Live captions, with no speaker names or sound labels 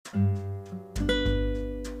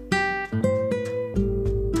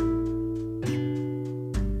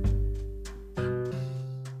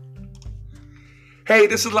Hey,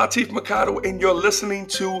 this is Latif Mercado, and you're listening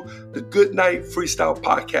to the Good Night Freestyle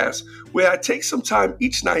Podcast, where I take some time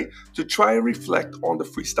each night to try and reflect on the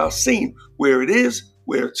freestyle scene, where it is,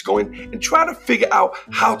 where it's going, and try to figure out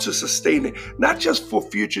how to sustain it, not just for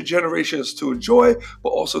future generations to enjoy, but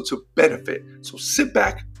also to benefit. So sit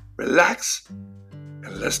back, relax,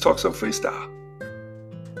 and let's talk some freestyle.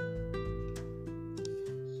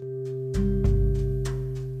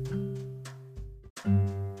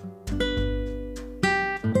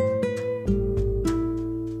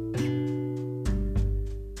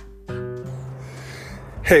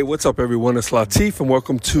 Hey, what's up, everyone? It's Latif, and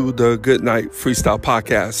welcome to the Good Night Freestyle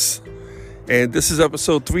Podcast. And this is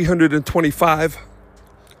episode 325.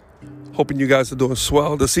 Hoping you guys are doing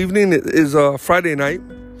swell. This evening is Friday night.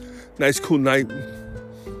 Nice, cool night.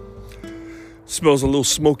 Smells a little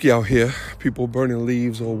smoky out here. People burning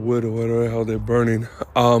leaves or wood or whatever the hell they're burning.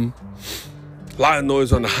 A lot of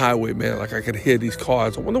noise on the highway, man. Like, I can hear these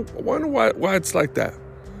cars. I wonder why it's like that.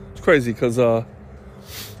 It's crazy because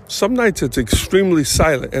some nights it's extremely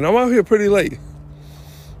silent, and I'm out here pretty late.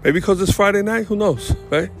 Maybe because it's Friday night, who knows,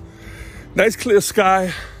 right? Nice clear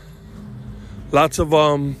sky, lots of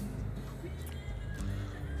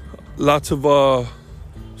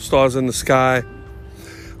stars in the sky.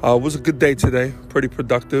 It was a good day today, pretty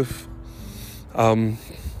productive. Putting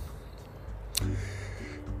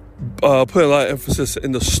a lot of emphasis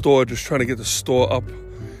in the store, just trying to get the store up,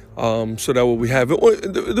 so that what we have.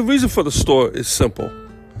 The reason for the store is simple.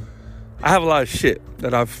 I have a lot of shit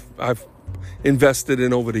that I've invested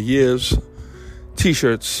in over the years.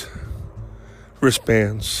 T-shirts,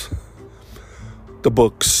 wristbands, the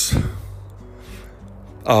books,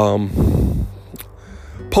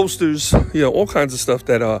 posters, all kinds of stuff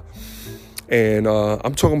that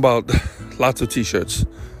I'm talking about lots of T-shirts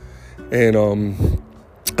and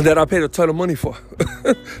that I paid a ton of money for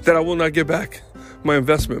that I will not get back my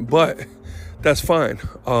investment, but that's fine.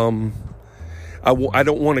 I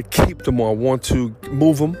don't want to keep them all. I want to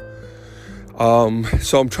move them.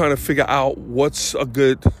 So I'm trying to figure out what's a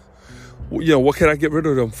good, what can I get rid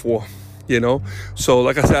of them for, So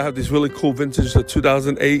like I said, I have these really cool vintage, the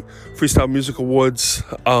 2008 Freestyle Music Awards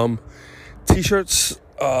T-shirts.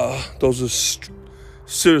 Those are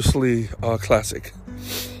seriously classic.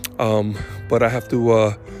 But I have to,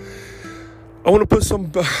 I want to put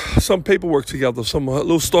some paperwork together, a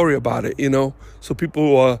little story about it, so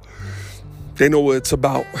people they know what it's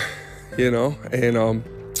about, and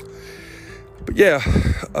but yeah,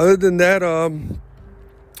 other than that,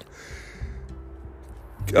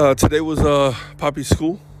 today was Poppy's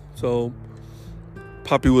school, so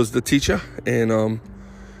Poppy was the teacher, and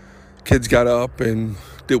kids got up and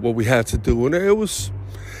did what we had to do, and it was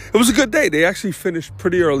a good day. They actually finished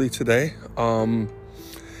pretty early today.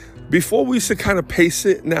 Before we used to kind of pace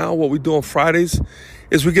it. Now what we do on Fridays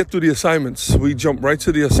is we get through the assignments. We jump right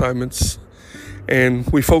to the assignments, and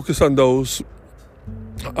we focus on those,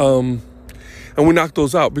 and we knock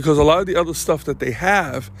those out, because a lot of the other stuff that they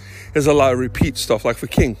have is a lot of repeat stuff, like for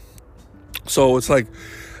King. So it's like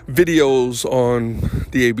videos on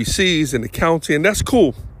the ABCs and the counting, and that's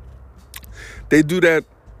cool. They do that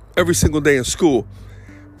every single day in school.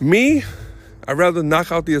 Me, I'd rather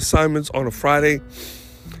knock out the assignments on a Friday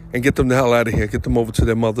and get them the hell out of here, get them over to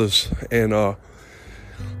their mothers, and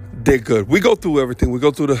they're good. We go through everything. We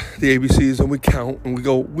go through the ABCs, and we count, and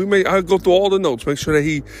I go through all the notes, make sure that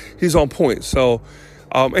he's on point. So,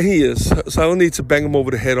 and he is. So I don't need to bang him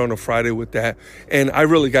over the head on a Friday with that. And I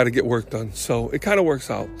really got to get work done. So it kind of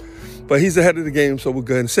works out. But he's ahead of the game, so we're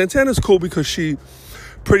good. And Santana's cool because she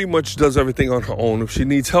pretty much does everything on her own. If she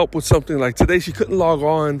needs help with something, like today, she couldn't log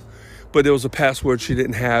on, but there was a password she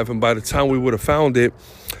didn't have. And by the time we would have found it,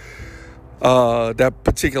 that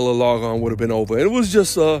particular log on would have been over. It was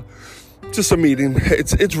just a meeting.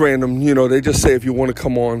 It's random, They just say if you want to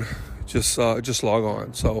come on, just log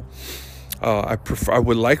on. So I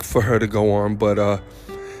would like for her to go on, but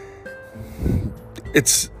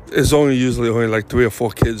it's usually only like 3 or 4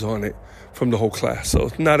 kids on it from the whole class. So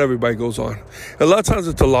not everybody goes on. A lot of times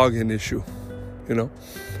it's a login issue,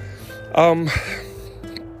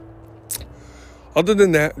 Other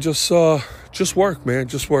than that, just work, man.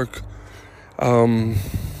 Just work. And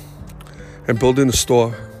building a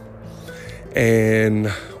store,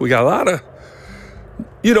 and we got a lot of,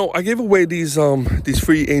 I gave away these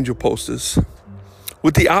free angel posters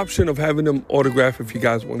with the option of having them autographed if you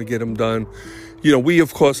guys want to get them done. We,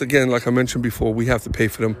 of course, again, like I mentioned before, we have to pay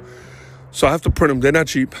for them, so I have to print them. They're not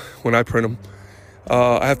cheap when I print them.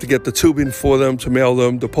 I have to get the tubing for them, to mail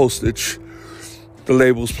them, the postage, the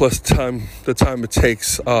labels, plus the time it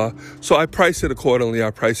takes. So I price it accordingly.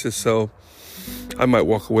 I price it so I might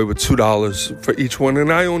walk away with $2 for each one,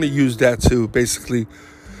 and I only use that to basically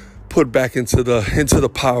put back into the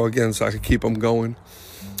pile again, so I can keep them going,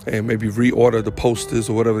 and maybe reorder the posters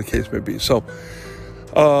or whatever the case may be. So,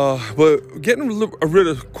 but getting rid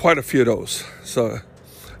of quite a few of those, so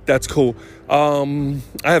that's cool. I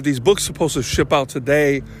have these books supposed to ship out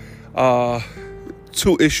today.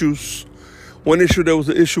 2 issues. One issue, there was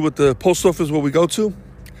an issue with the post office where we go to.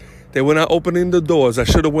 They were not opening the doors. I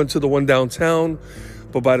should have went to the one downtown,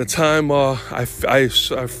 but by the time I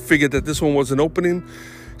figured that this one wasn't opening,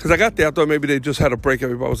 because I got there, I thought maybe they just had a break.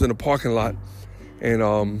 Everybody was in the parking lot,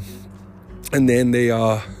 and then they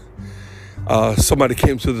somebody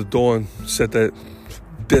came to the door and said that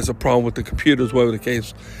there's a problem with the computers, whatever the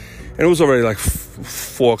case. And it was already like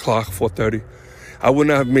 4 o'clock, 4:30. I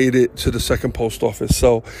wouldn't have made it to the second post office.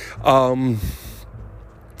 So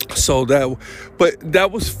that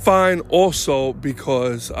was fine also,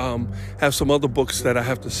 because I have some other books that I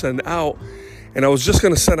have to send out. And I was just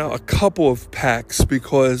going to send out a couple of packs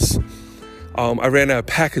because I ran out of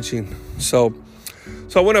packaging. So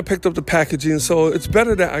I went and picked up the packaging. So it's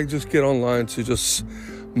better that I just get online to just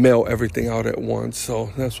mail everything out at once.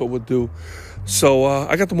 So that's what we'll do. So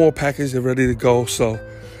I got them all packaged. They're ready to go. So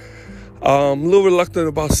I'm a little reluctant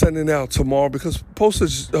about sending it out tomorrow because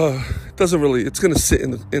postage doesn't really. It's going to sit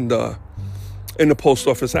in the post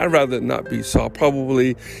office. I'd rather it not be. So I'll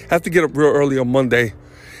probably have to get up real early on Monday,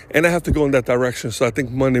 and I have to go in that direction. So I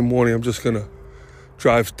think Monday morning I'm just going to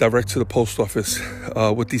drive direct to the post office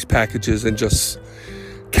with these packages and just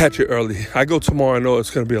catch it early. I go tomorrow. I know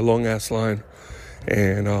it's going to be a long ass line,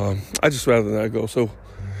 and I just rather not go. So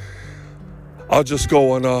I'll just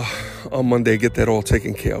go on Monday, get that all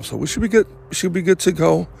taken care of. So we should be good. Should be good to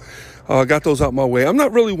go. Got those out my way. I'm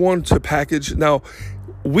not really one to package. Now,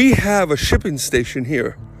 we have a shipping station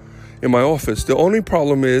here in my office. The only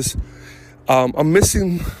problem is I'm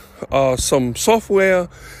missing some software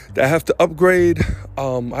that I have to upgrade.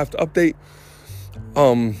 I have to update.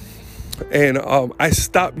 And I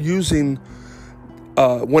stopped using,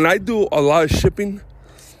 when I do a lot of shipping,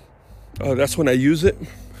 that's when I use it.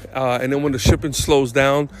 And then when the shipping slows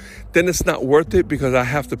down, then it's not worth it because I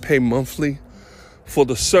have to pay monthly for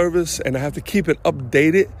the service and I have to keep it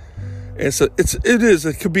updated. And so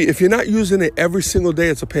it could be, if you're not using it every single day,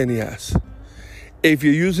 it's a pain in the ass. If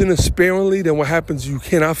you're using it sparingly, then what happens, you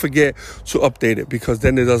cannot forget to update it because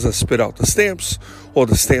then it doesn't spit out the stamps, or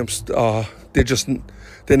the stamps,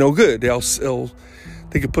 they're no good. I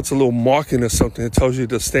think it puts a little marking or something that tells you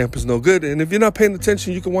the stamp is no good. And if you're not paying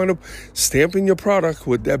attention, you can wind up stamping your product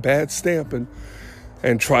with that bad stamp and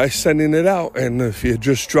try sending it out. And if you're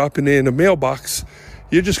just dropping it in the mailbox,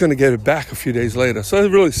 you're just going to get it back a few days later. So it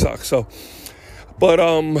really sucks. But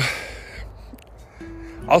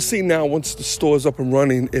I'll see now once the store's up and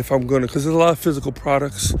running if I'm going to, because there's a lot of physical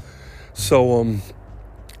products. So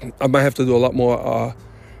I might have to do a lot more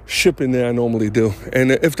shipping than I normally do.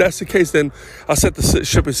 And if that's the case, then I'll set the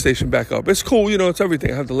shipping station back up. It's cool, it's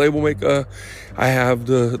everything. I have the label maker, I have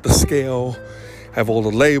the scale, I have all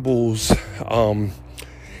the labels,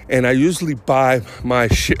 and I usually buy my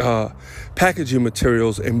packaging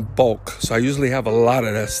materials in bulk. So I usually have a lot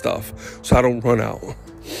of that stuff so I don't run out.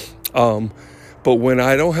 But when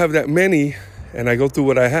I don't have that many and I go through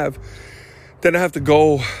what I have, then I have to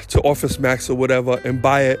go to Office Max or whatever and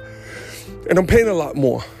buy it. And I'm paying a lot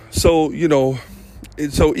more. So,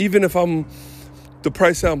 so even if the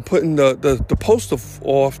price that I'm putting the poster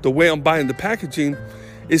off, the way I'm buying the packaging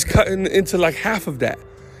is cutting into like half of that.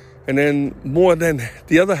 And then more than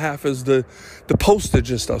the other half is the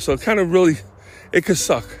postage and stuff. So it kind of really, it could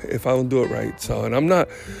suck if I don't do it right. So, and I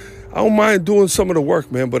don't mind doing some of the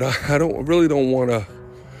work, man, but I really don't want to,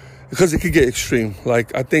 because it could get extreme.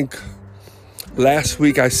 Like, I think last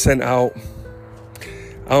week I sent out,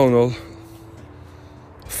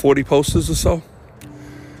 40 posters or so,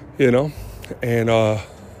 and I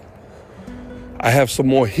have some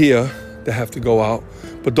more here that have to go out,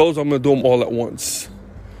 but those I'm going to do them all at once.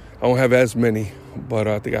 I don't have as many, but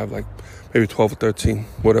I think I have like maybe 12 or 13,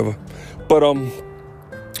 whatever. But,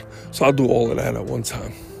 so I'll do all of that at one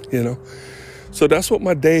time, So that's what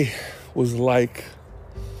my day was like.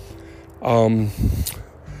 Working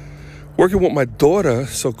with my daughter,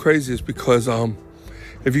 so crazy, is because,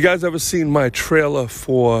 if you guys ever seen my trailer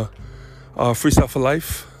for Freestyle for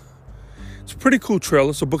Life, it's a pretty cool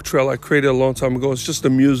trailer. It's a book trailer I created a long time ago. It's just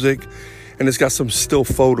the music, and it's got some still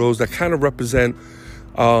photos that kind of represent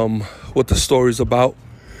what the story's about.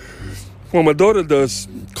 Well, my daughter does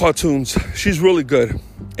cartoons. She's really good,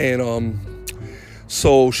 and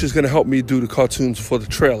so she's gonna help me do the cartoons for the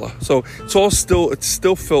trailer. So it's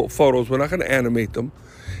still photos. We're not gonna animate them.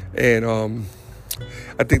 and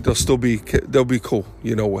I think they'll be cool.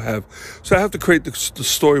 So I have to create the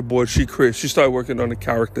storyboard. She started working on the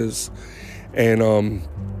characters, and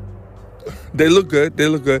they look good.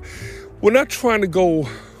 We're not trying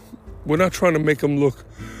to make them look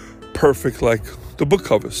perfect like the book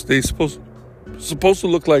covers. They're supposed to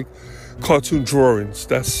look like cartoon drawings.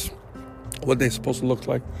 That's what they're supposed to look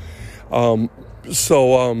like. And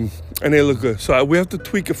they look good. So we have to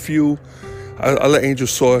tweak a few. I let Angel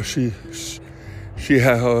saw she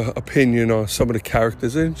had her opinion on some of the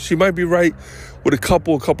characters, and she might be right with a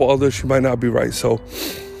couple others. She might not be right. So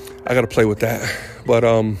I got to play with that. But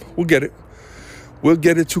we'll get it. We'll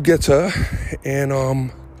get it to her. And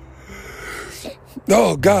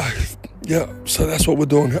oh God, yeah. So that's what we're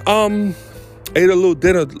doing. Ate a little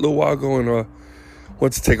dinner a little while ago and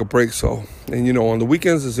went to take a break. So, and on the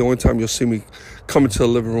weekends is the only time you'll see me come into the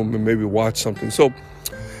living room and maybe watch something. So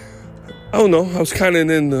I don't know. I was kind of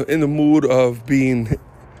in the mood of being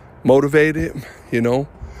motivated,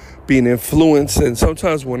 being influenced. And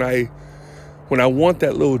sometimes when I want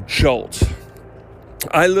that little jolt,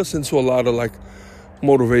 I listen to a lot of like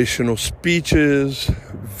motivational speeches,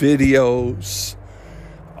 videos.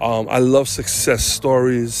 I love success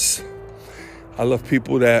stories. I love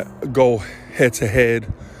people that go head to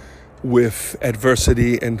head with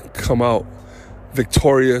adversity and come out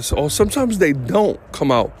victorious. Or sometimes they don't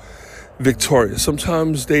come out victorious.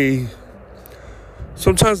 Sometimes they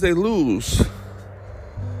lose.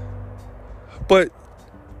 But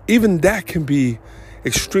even that can be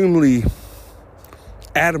extremely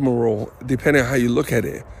admirable depending on how you look at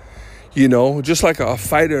it. Just like a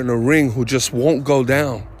fighter in a ring who just won't go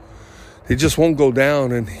down. He just won't go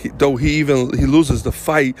down, and though he loses the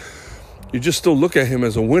fight, you just still look at him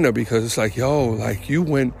as a winner because it's like, yo, like you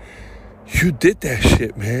did that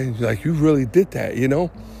shit, man. Like you really did that,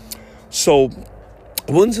 So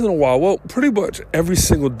once in a while, well, pretty much every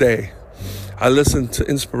single day, I listen to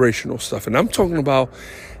inspirational stuff. And I'm talking about,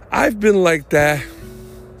 I've been like that,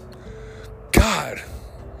 God,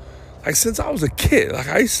 like since I was a kid. Like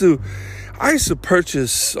I used to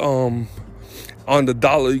purchase on the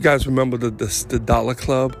dollar. You guys remember the Dollar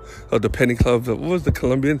Club or the Penny Club? What was the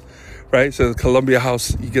Columbian, right? So the Columbia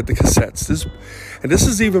House, you get the cassettes. This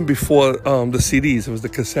is even before the CDs. It was the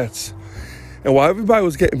cassettes. And while everybody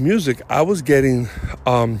was getting music, I was getting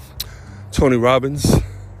Tony Robbins,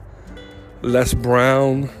 Les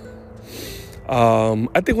Brown.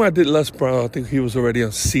 I think when I did Les Brown, I think he was already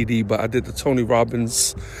on CD, but I did the Tony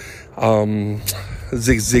Robbins,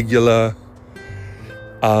 Zig Ziglar,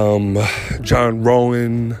 John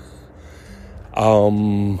Rowan,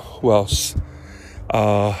 who else?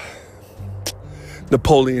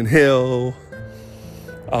 Napoleon Hill,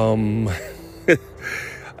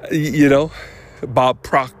 Bob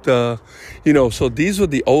Proctor, so these were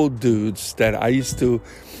the old dudes that I used to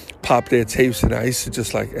pop their tapes, and I used to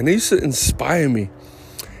just and they used to inspire me.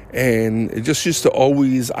 And it just used to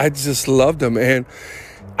I just loved them. And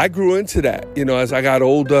I grew into that, as I got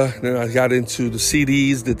older. Then I got into the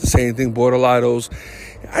CDs, did the same thing, bought a lot of those.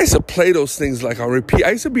 I used to play those things like on repeat.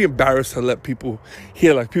 I used to be embarrassed to let people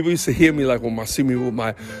hear. Like people used to hear me see me with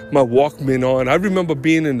my Walkman on. I remember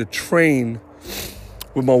being in the train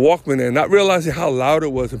with my Walkman and not realizing how loud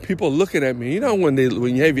it was, and people looking at me. When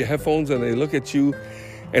you have your headphones and they look at you,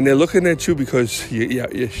 and they're looking at you because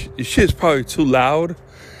your shit's probably too loud.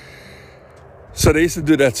 So they used to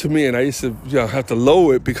do that to me, and I used to have to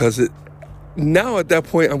lower it because now at that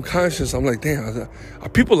point I'm conscious. I'm like, damn, are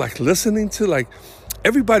people listening to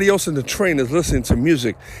everybody else in the train is listening to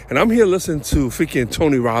music, and I'm here listening to freaking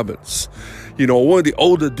Tony Robbins, one of the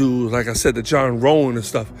older dudes, like I said, the John Rowan and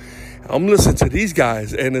stuff. I'm listening to these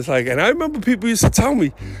guys, and it's and I remember people used to tell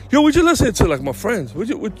me, yo, what you listening to? Like my friends,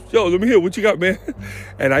 yo, let me hear what you got, man.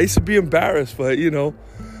 And I used to be embarrassed, but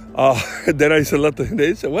then I used to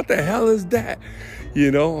they said, what the hell is that?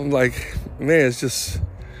 I'm like, man, it's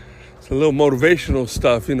a little motivational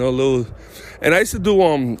stuff, a little. And I used to do,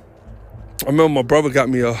 I remember my brother got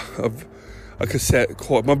me a cassette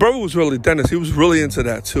cord. My brother was really, Dennis, he was really into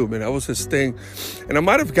that too, man. That was his thing. And I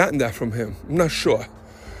might have gotten that from him. I'm not sure.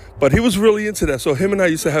 But he was really into that. So him and I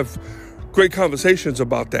used to have great conversations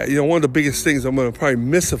about that. One of the biggest things I'm going to probably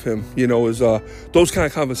miss of him, is those kind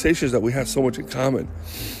of conversations that we had so much in common.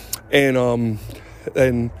 And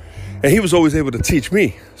he was always able to teach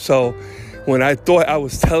me. So when I thought I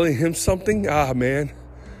was telling him something, man,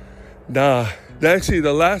 nah. Actually,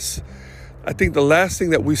 the last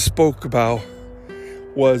thing that we spoke about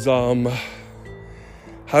was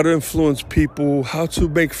how to influence people, how to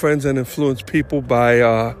make friends and influence people by,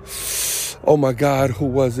 oh my God, who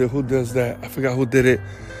was it? Who does that? I forgot who did it.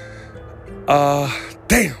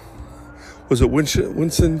 Damn. Was it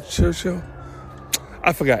Winston Churchill?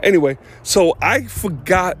 I forgot. Anyway, so I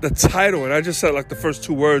forgot the title, and I just said like the first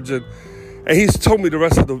two words, and he's told me the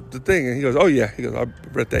rest of the thing, and he goes, "Oh yeah," he goes, "I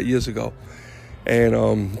read that years ago,"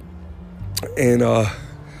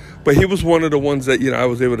 but he was one of the ones that I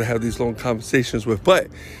was able to have these long conversations with. But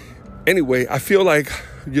anyway, I feel like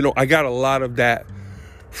I got a lot of that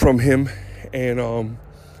from him, and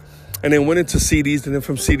then went into CDs, and then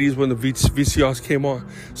from CDs when the VCRs came on,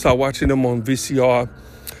 started watching them on VCR.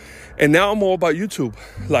 And now I'm all about YouTube.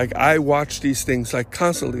 Like, I watch these things like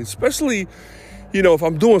constantly, especially, if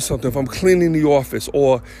I'm doing something, if I'm cleaning the office,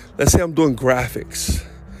 or let's say I'm doing graphics.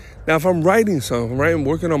 Now, if I'm writing something,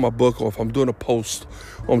 working on my book, or if I'm doing a post,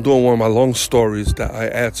 or I'm doing one of my long stories that I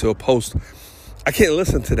add to a post, I can't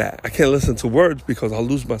listen to that. I can't listen to words because I'll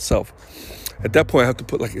lose myself. At that point, I have to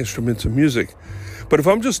put like instrumental music. But if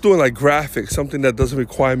I'm just doing like graphics, something that doesn't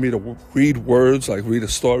require me to read words, like read a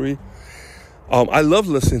story, I love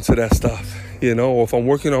listening to that stuff, or if I'm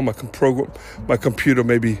working on my computer,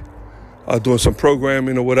 maybe doing some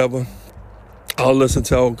programming or whatever, I'll listen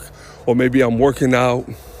to, or maybe I'm working out,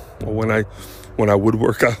 or when I would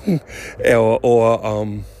work out,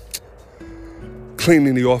 or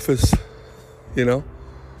cleaning the office, I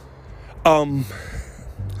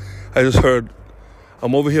just heard,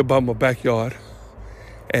 I'm over here by my backyard,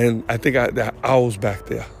 and I think there are owls back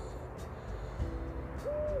there.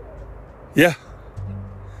 Yeah.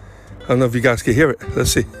 I don't know if you guys can hear it.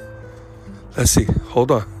 Let's see. Hold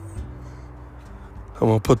on. I'm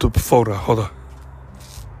going to put the photo. Hold on.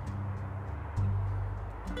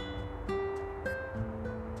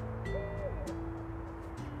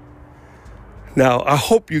 Now, I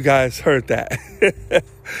hope you guys heard that.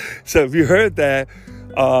 So if you heard that,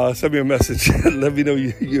 send me a message. Let me know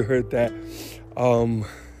you heard that.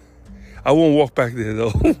 I won't walk back there,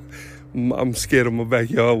 though. I'm scared of my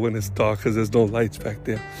backyard when it's dark because there's no lights back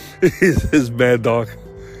there. It's bad dark.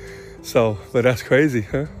 So, but that's crazy,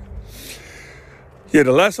 huh? Yeah,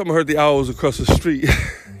 the last time I heard the owls across the street,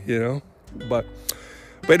 But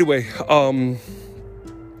anyway,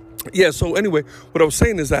 so anyway, what I was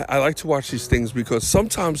saying is that I like to watch these things because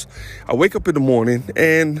sometimes I wake up in the morning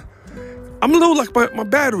and I'm a little like my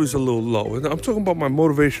battery's a little low. And I'm talking about my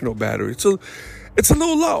motivational battery. It's a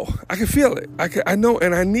little low. I can feel it. I know,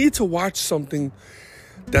 and I need to watch something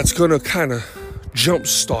that's going to kind of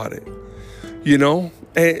jumpstart it, And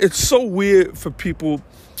it's so weird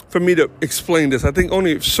for me to explain this. I think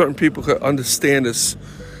only certain people could understand this.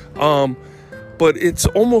 But it's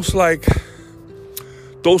almost like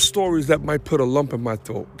those stories that might put a lump in my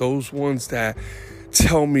throat. Those ones that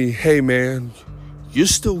tell me, hey, man, you're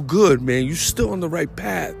still good, man. You're still on the right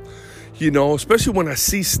path. Especially when I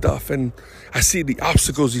see stuff and I see the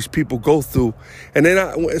obstacles these people go through. And then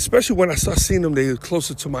especially when I start seeing them, they're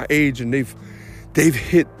closer to my age and they've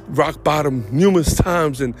hit rock bottom numerous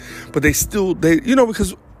times. But they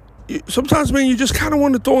because sometimes, man, you just kind of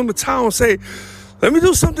want to throw in the towel and say, let me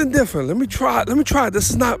do something different. Let me try.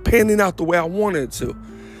 This is not panning out the way I wanted it to,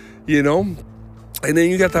 And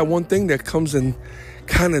then you got that one thing that comes in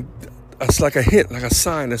kind of, it's like a hint, like a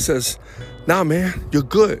sign that says, nah, man, you're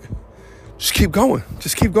good. Just keep going.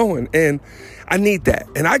 And I need that.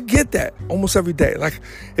 And I get that almost every day. Like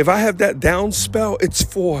if I have that down spell, it's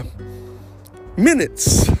for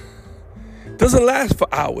minutes. It doesn't last for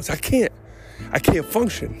hours. I can't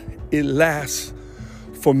function. It lasts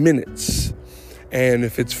for minutes. And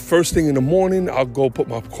if it's first thing in the morning, I'll go put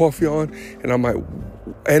my coffee on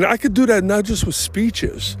and I could do that not just with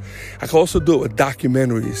speeches. I could also do it with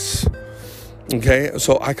documentaries. Okay.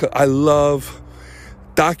 So I love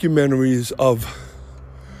documentaries of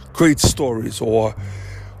great stories or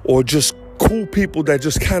just cool people that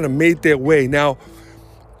just kind of made their way. Now,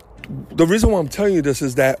 the reason why I'm telling you this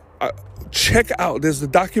is that there's a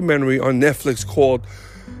documentary on Netflix called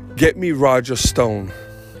Get Me Roger Stone.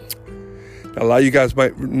 Now, a lot of you guys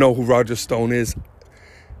might know who Roger Stone is.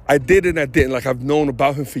 I did and I didn't. Like, I've known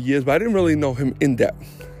about him for years, but I didn't really know him in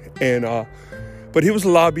depth. And but he was a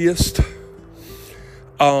lobbyist.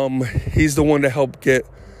 He's the one that helped get,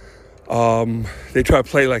 they tried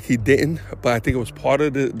to play like he didn't, but I think it was part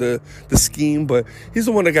of the scheme, but he's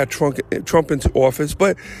the one that got Trump into office.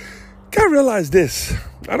 But gotta realize this,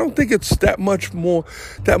 I don't think it's that much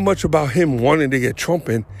about him wanting to get Trump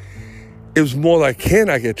in. It was more like, can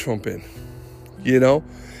I get Trump in?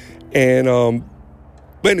 And,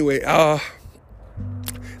 but anyway,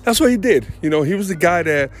 that's what he did. He was the guy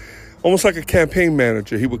that, almost like a campaign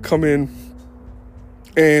manager, he would come in,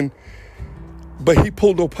 but he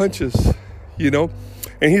pulled no punches, and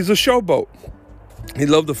he's a showboat. He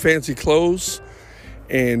loved the fancy clothes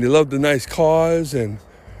and he loved the nice cars and,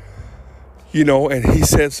 and he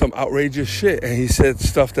said some outrageous shit, and he said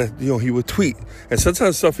stuff that, he would tweet. And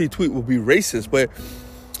sometimes stuff he tweet will be racist, but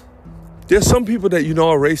there's some people that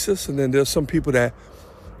are racist, and then there's some people that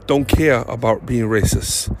don't care about being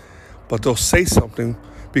racist, but they'll say something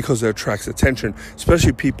because it attracts attention,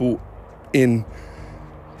 especially people in,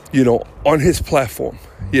 on his platform,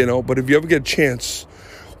 But if you ever get a chance,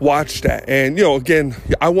 watch that. And, again,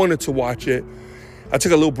 I wanted to watch it. I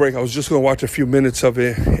took a little break. I was just going to watch a few minutes of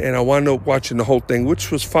it, and I wound up watching the whole thing, which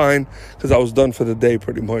was fine because I was done for the day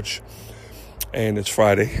pretty much, and it's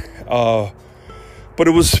Friday. But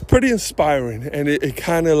it was pretty inspiring, and it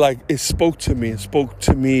kind of it spoke to me. It spoke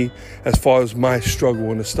to me as far as my struggle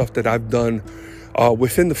and the stuff that I've done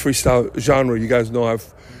within the freestyle genre. You guys know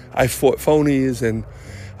I fought phonies, and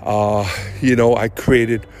I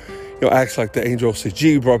created acts like the Angel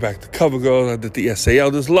CG, brought back the Cover Girls, I did the SAL.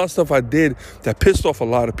 There's a lot of stuff I did that pissed off a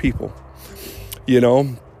lot of people,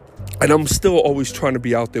 and I'm still always trying to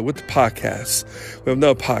be out there with the podcasts. We have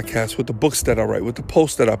another podcast with the books that I write, with the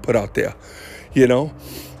posts that I put out there,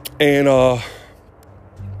 and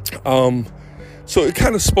so it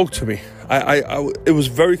kind of spoke to me. It was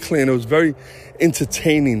very clear, and it was very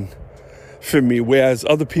entertaining for me, whereas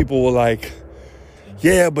other people were like,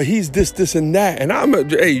 yeah, but he's this, and that. And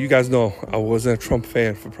hey, you guys know I wasn't a Trump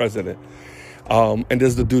fan for president. And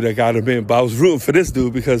there's the dude that got him in. But I was rooting for this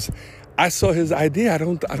dude because I saw his idea. I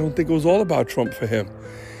don't think it was all about Trump for him.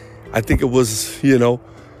 I think it was, can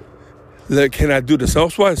I do this?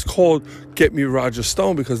 That's why it's called Get Me Roger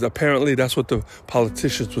Stone, because apparently that's what the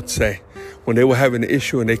politicians would say when they were having an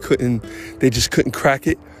issue and they just couldn't crack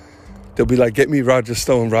it. They'll be like, get me Roger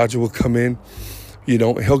Stone. Roger will come in.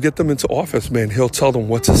 And he'll get them into office, man. He'll tell them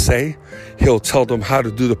what to say. He'll tell them how to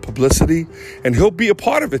do the publicity, and he'll be a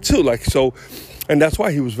part of it too. And that's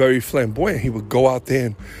why he was very flamboyant. He would go out there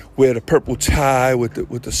and wear the purple tie with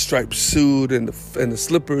the striped suit and the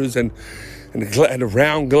slippers and the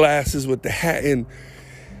round glasses with the hat, and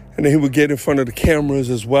then he would get in front of the cameras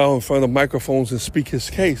as well, in front of the microphones, and speak his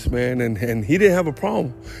case, man. And he didn't have a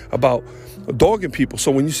problem about dogging people.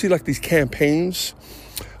 So when you see these campaigns,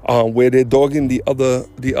 where they're dogging the other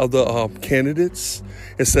candidates,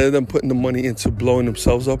 instead of them putting the money into blowing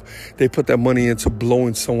themselves up, they put that money into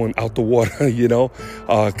blowing someone out the water,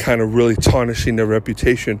 kind of really tarnishing their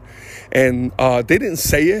reputation. And they didn't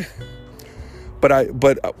say it,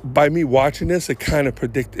 but by me watching this, it kind of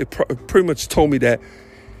pretty much told me that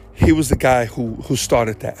he was the guy who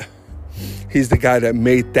started that. He's the guy that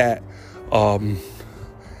made that what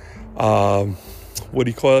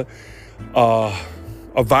do you call it?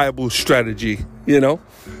 A viable strategy,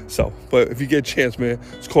 So, but if you get a chance, man,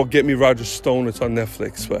 it's called Get Me Roger Stone. It's on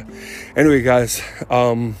Netflix. But anyway, guys,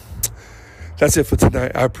 that's it for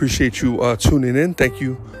tonight. I appreciate you tuning in. Thank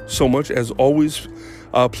you so much. As always,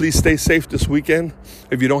 please stay safe this weekend.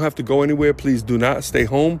 If you don't have to go anywhere, please do not. Stay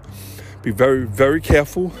home. Be very, very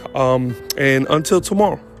careful. And until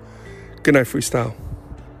tomorrow, good night, freestyle.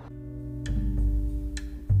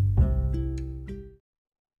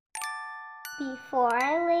 Before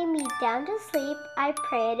I lay me down to sleep, I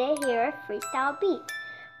pray to hear a freestyle beat.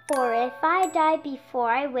 For if I die before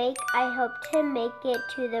I wake, I hope to make it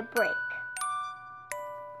to the break.